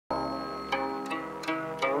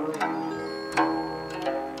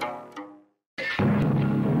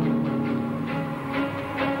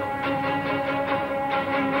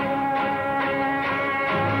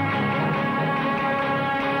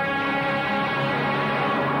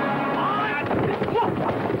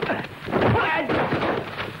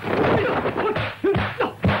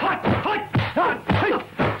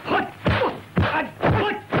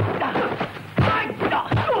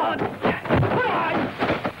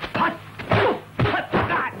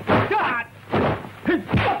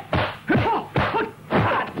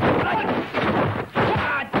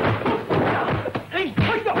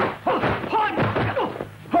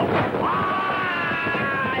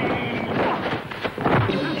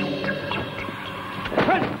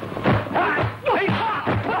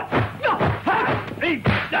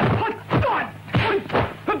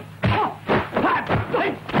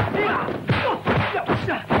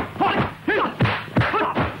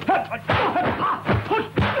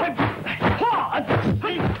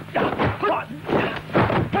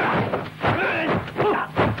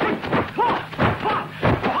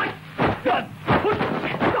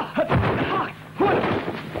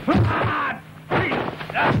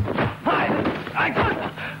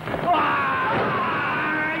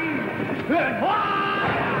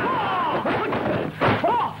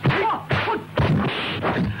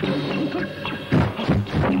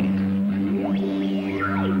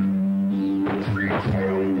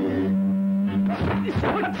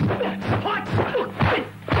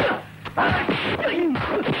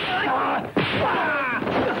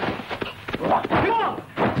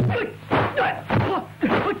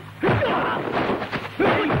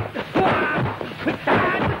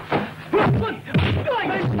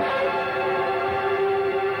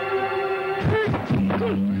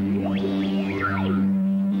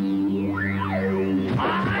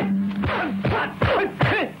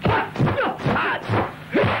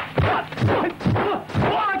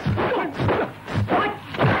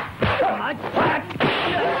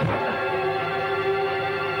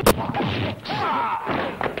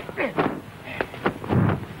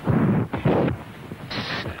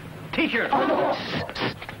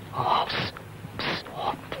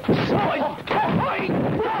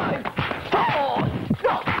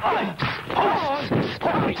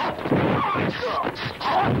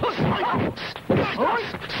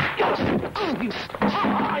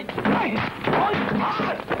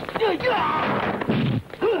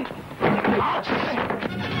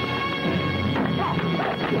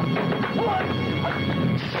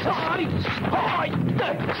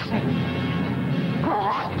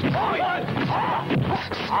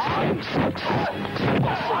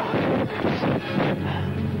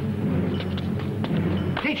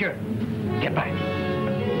Teacher, get back.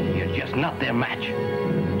 You're just not their match.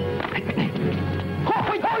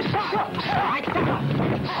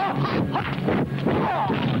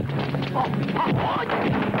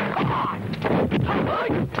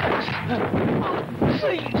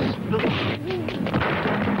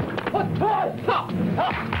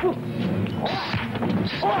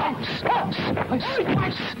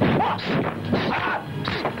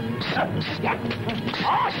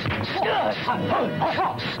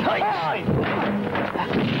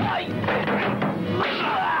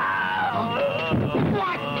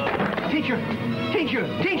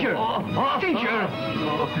 Teacher!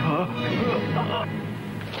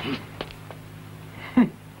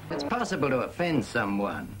 It's possible to offend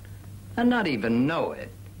someone and not even know it.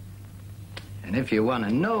 And if you want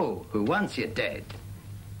to know who wants you dead,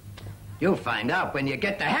 you'll find out when you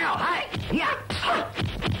get to hell.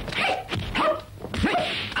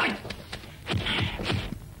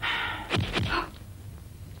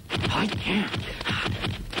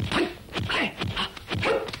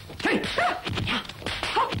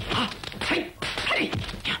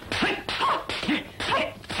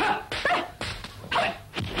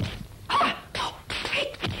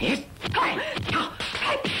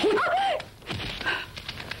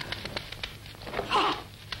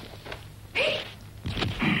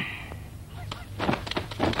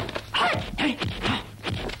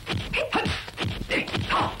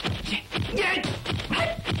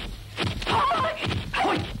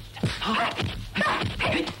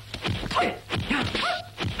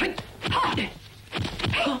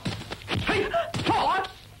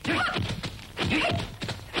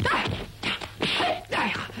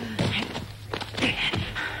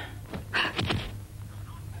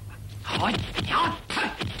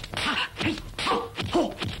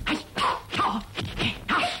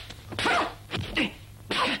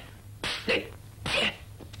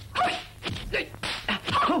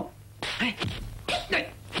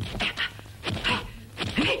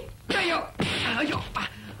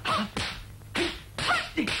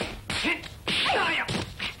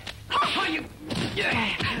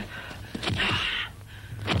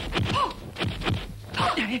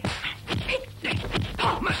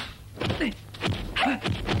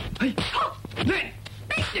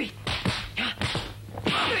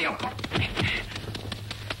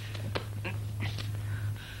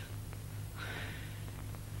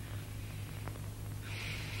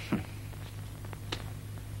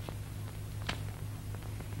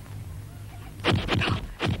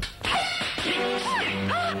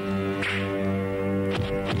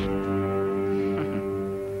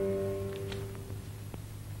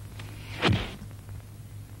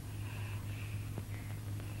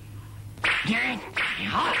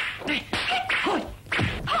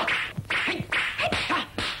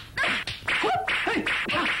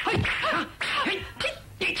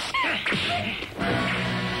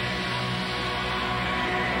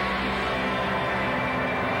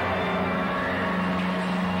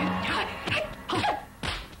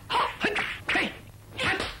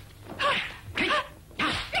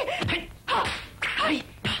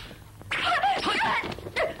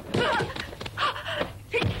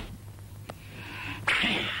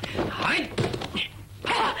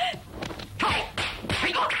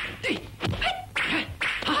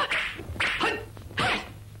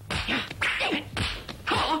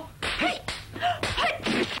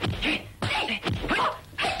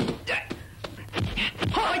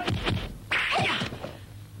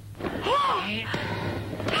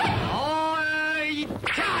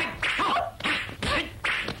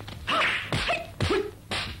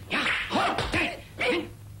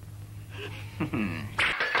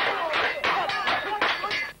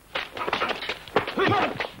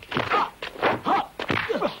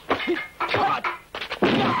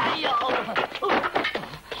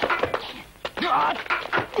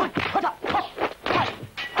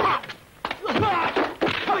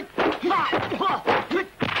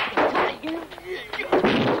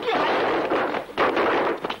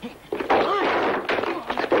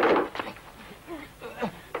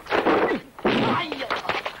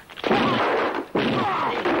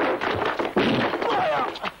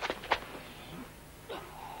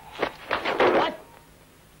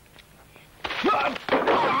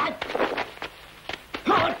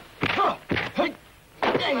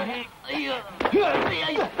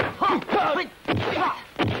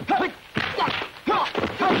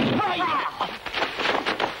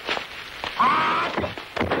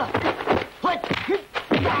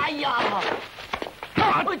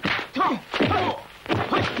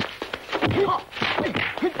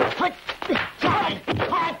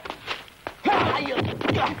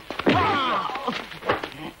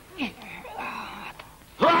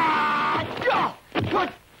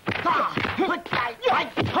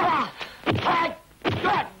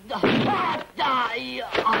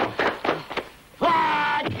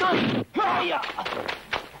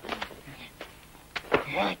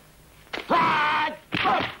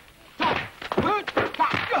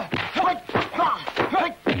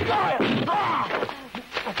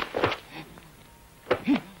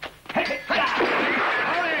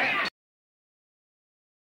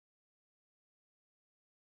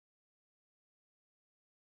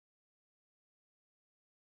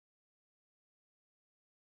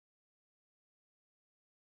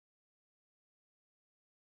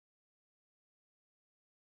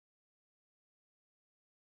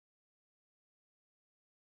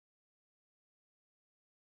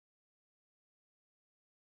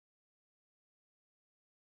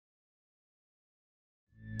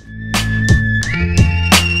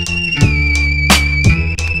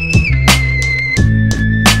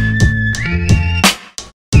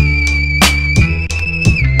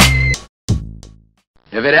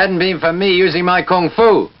 If it hadn't been for me using my kung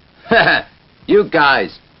fu, you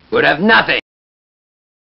guys would have nothing.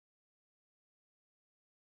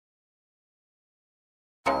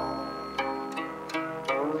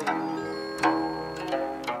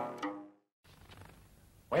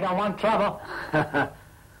 We don't want trouble.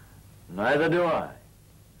 Neither do I.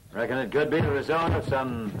 Reckon it could be the result of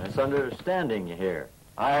some misunderstanding here.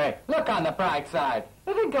 Hey, look on the bright side.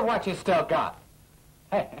 Think of what you still got.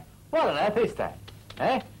 Hey, what on earth is that?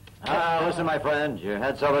 Eh? Listen, my friend, your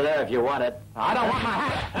head's over there if you want it. I don't want my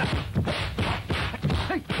hat.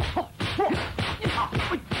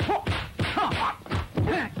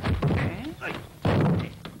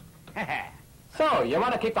 So, you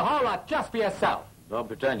want to keep the whole lot just for yourself? Don't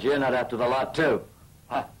pretend you're not after the lot, too.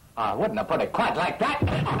 I wouldn't have put it quite like that.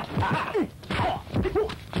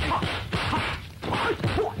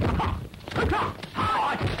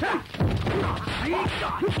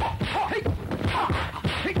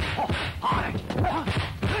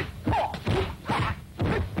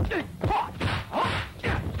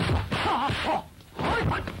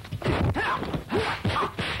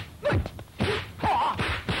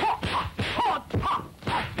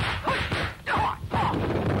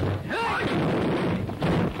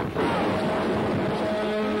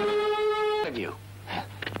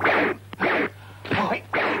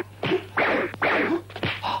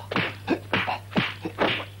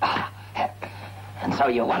 So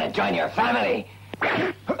you want to join your family?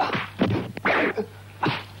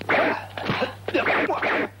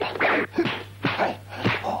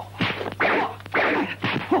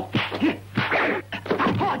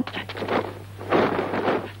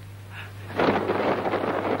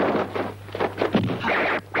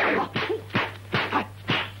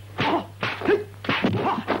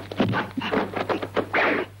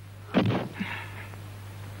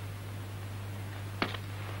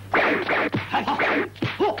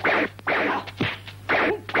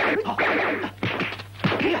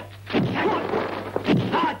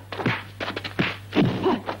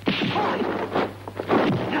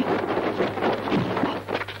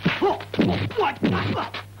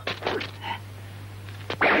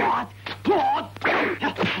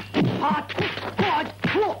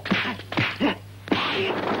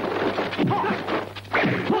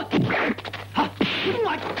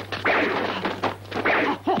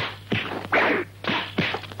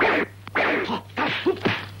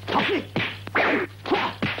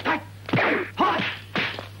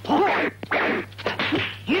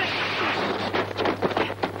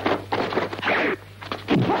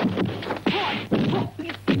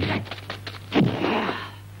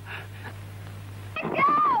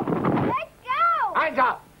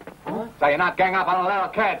 you're not gang up on a little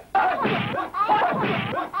kid.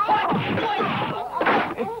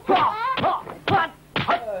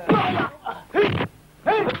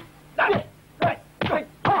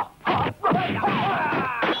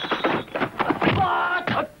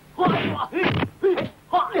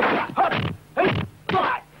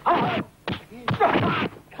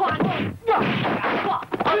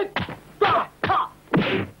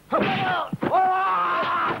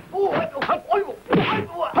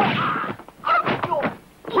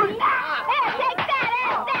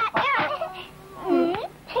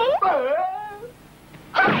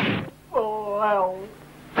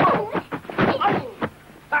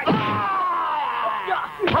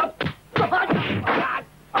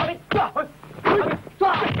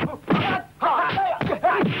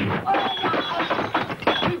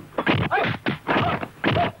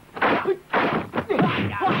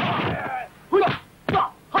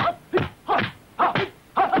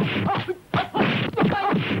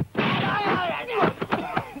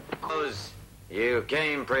 You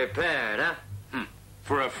came prepared, huh?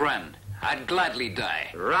 For a friend. I'd gladly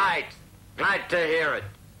die. Right. Glad to hear it.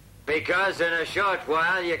 Because in a short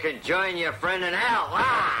while you can join your friend in hell.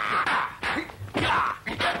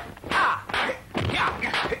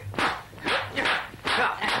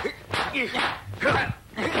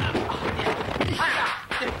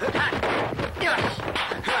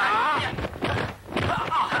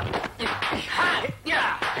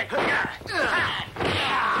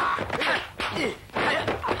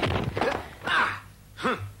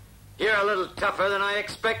 You're a little tougher than I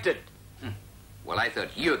expected. Well, I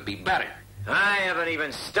thought you'd be better. I haven't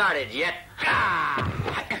even started yet.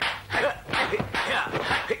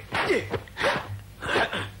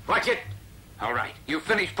 Watch it. All right, you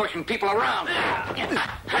finish pushing people around.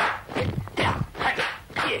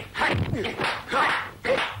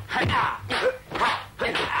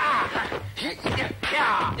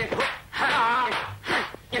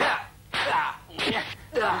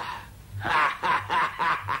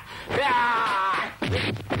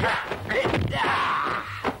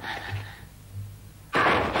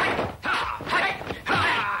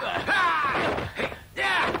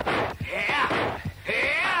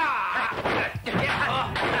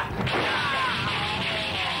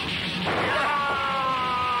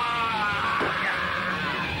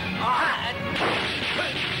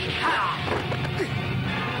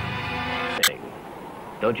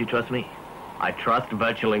 Don't you trust me? I trust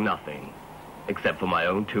virtually nothing, except for my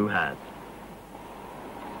own two hands.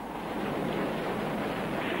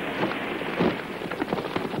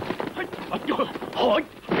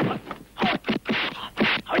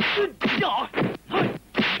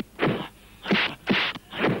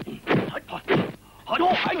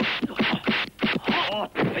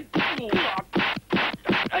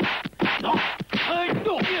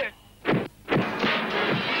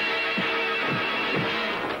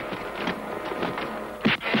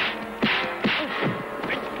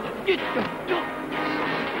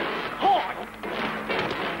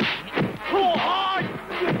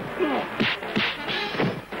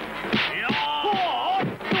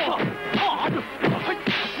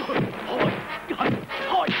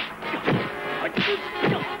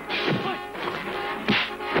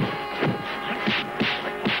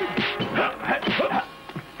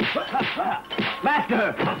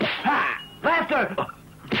 Master! Master!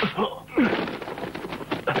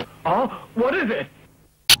 Oh, what is it?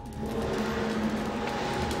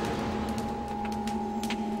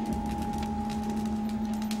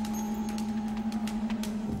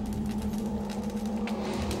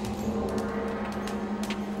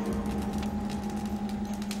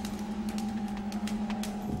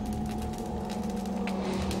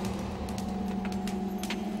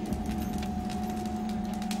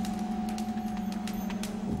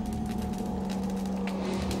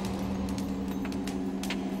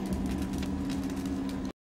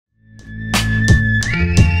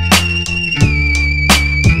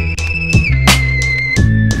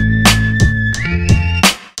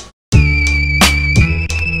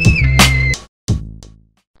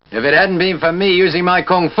 If it hadn't been for me using my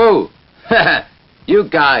kung fu, you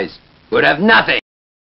guys would have nothing.